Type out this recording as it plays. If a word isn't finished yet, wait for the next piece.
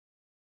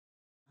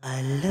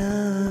I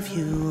love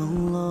you,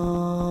 Allah.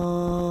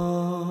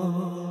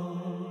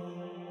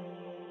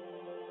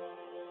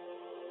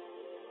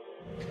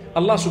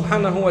 Allah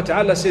subhanahu wa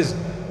ta'ala says,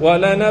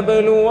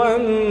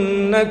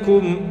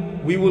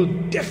 وَلَنَبْلُوَنَّكُمْ, we will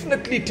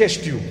definitely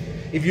test you.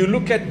 If you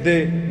look at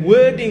the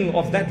wording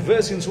of that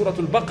verse in Surah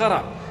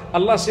Al-Baqarah,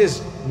 Allah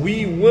says,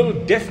 we will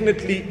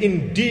definitely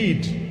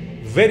indeed,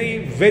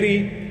 very,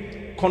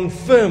 very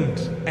confirmed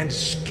and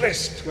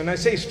stressed. When I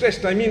say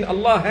stressed, I mean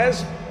Allah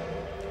has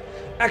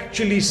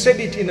actually said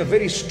it in a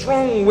very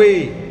strong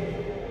way.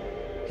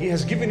 He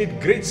has given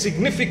it great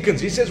significance.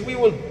 He says, we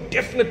will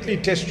definitely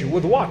test you.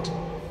 With what?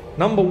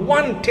 Number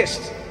one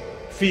test,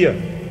 fear.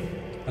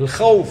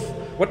 Al-khawf.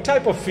 What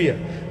type of fear?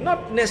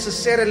 Not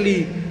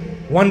necessarily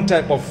one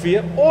type of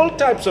fear, all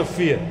types of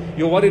fear.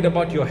 You're worried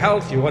about your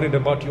health, you're worried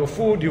about your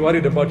food, you're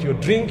worried about your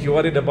drink, you're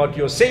worried about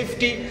your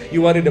safety,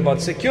 you're worried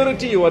about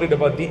security, you're worried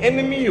about the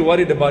enemy, you're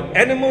worried about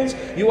animals,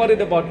 you're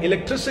worried about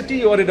electricity,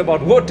 you're worried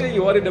about water,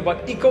 you're worried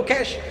about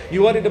eco-cash,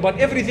 you're worried about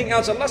everything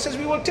else. Allah says,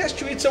 we will test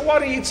you. It's a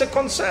worry, it's a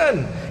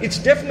concern. It's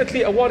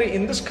definitely a worry.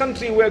 In this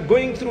country, we're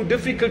going through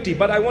difficulty,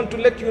 but I want to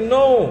let you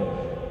know,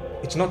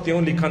 it's not the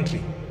only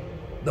country.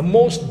 The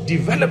most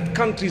developed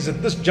countries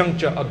at this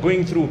juncture are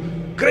going through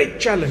great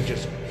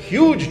challenges,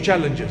 huge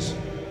challenges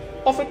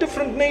of a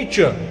different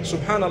nature.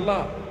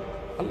 Subhanallah.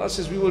 Allah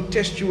says, we will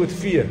test you with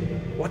fear.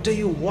 What are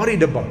you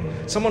worried about?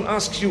 Someone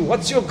asks you,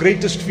 what's your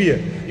greatest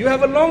fear? You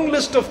have a long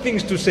list of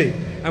things to say.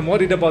 I'm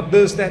worried about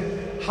this, that.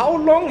 How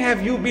long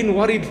have you been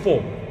worried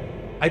for?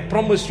 I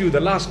promise you the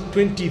last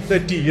 20,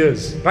 30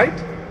 years, right?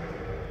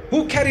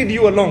 Who carried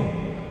you along?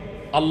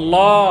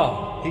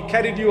 Allah. He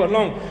carried you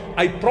along.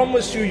 I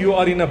promise you, you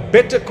are in a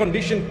better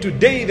condition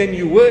today than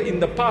you were in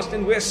the past,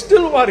 and we're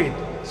still worried.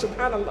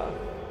 Subhanallah.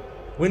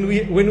 When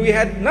we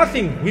had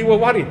nothing, we were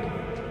worried.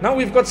 Now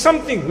we've got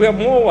something, we are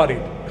more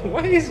worried.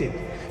 Why is it?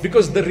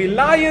 Because the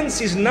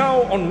reliance is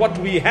now on what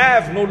we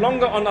have, no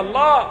longer on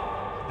Allah.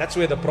 That's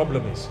where the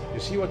problem is. You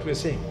see what we're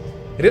saying?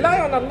 Rely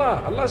on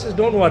Allah. Allah says,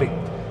 don't worry.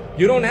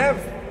 You don't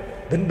have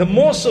the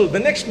morsel, the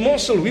next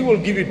morsel, we will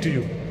give it to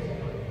you.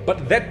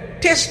 But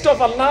that test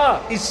of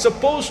Allah is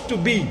supposed to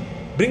be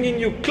bringing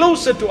you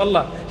closer to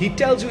Allah. He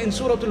tells you in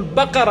Surah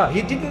Al-Baqarah.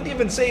 He didn't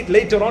even say it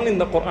later on in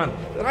the Quran.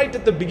 Right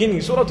at the beginning,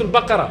 Surah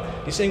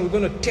Al-Baqarah. He's saying, we're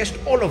going to test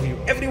all of you,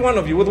 every one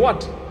of you, with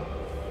what?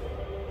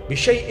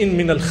 بِشَيْءٍ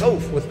مِّنَ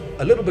الْخَوْفِ, with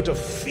a little bit of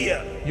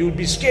fear. You will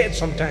be scared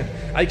sometimes.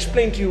 I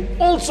explained to you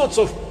all sorts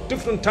of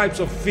different types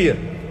of fear.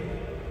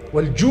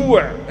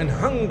 وَالْجُوعِ, and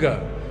hunger.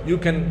 You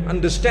can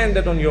understand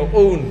that on your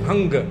own,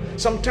 hunger.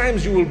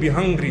 Sometimes you will be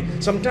hungry.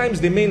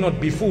 Sometimes there may not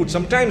be food.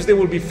 Sometimes there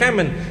will be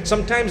famine.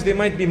 Sometimes there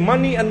might be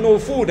money and no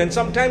food. And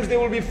sometimes there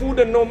will be food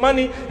and no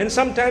money. And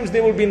sometimes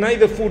there will be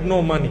neither food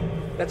nor money.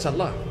 That's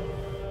Allah.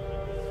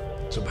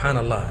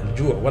 Subhanallah.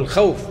 Al-ju'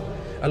 wal-khawf.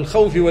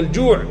 Al-khawf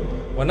wal-ju'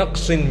 wa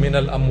naqsin min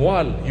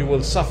al-amwal. You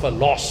will suffer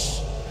loss.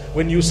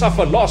 When you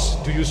suffer loss,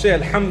 do you say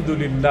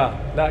Alhamdulillah?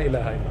 La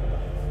ilaha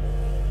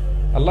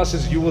illallah. Allah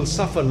says you will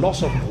suffer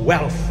loss of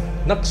wealth.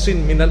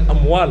 Naqsin min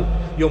al-amwal.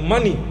 Your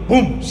money,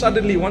 boom,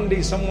 suddenly one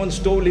day someone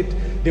stole it.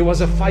 There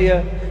was a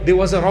fire, there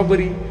was a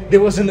robbery, there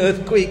was an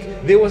earthquake,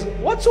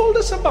 what's all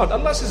this about?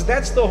 Allah says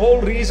that's the whole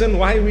reason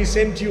why we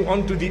sent you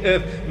onto the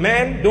earth.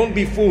 Man, don't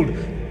be fooled.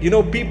 You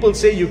know, people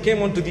say you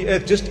came onto the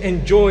earth, just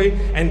enjoy,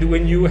 and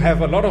when you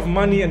have a lot of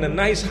money and a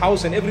nice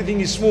house and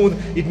everything is smooth,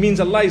 it means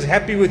Allah is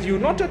happy with you.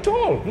 Not at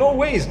all, no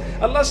ways.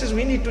 Allah says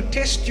we need to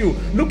test you.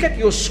 Look at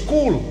your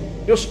school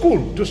to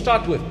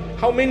start with.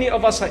 How many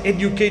of us are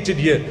educated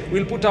here?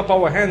 We'll put up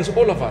our hands,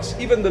 all of us.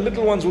 Even the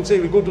little ones will say,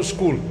 we go to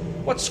school.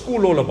 What's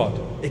school all about?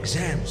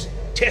 Exams,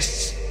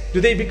 tests. Do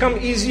they become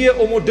easier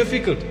or more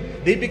difficult?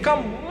 They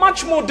become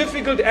much more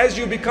difficult as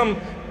you become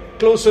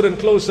closer and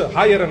closer,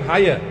 higher and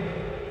higher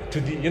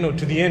to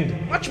the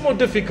end. Much more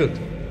difficult.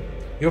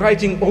 You're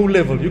writing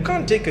O-level. You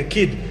can't take a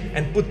kid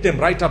and put them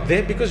right up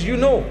there because you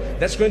know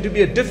that's going to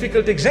be a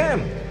difficult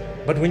exam.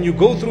 But when you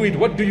go through it,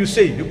 what do you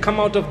say? You come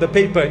out of the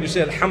paper and you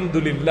say,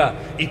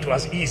 Alhamdulillah, it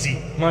was easy.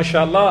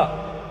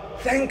 MashaAllah.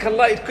 Thank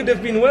Allah, it could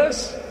have been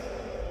worse.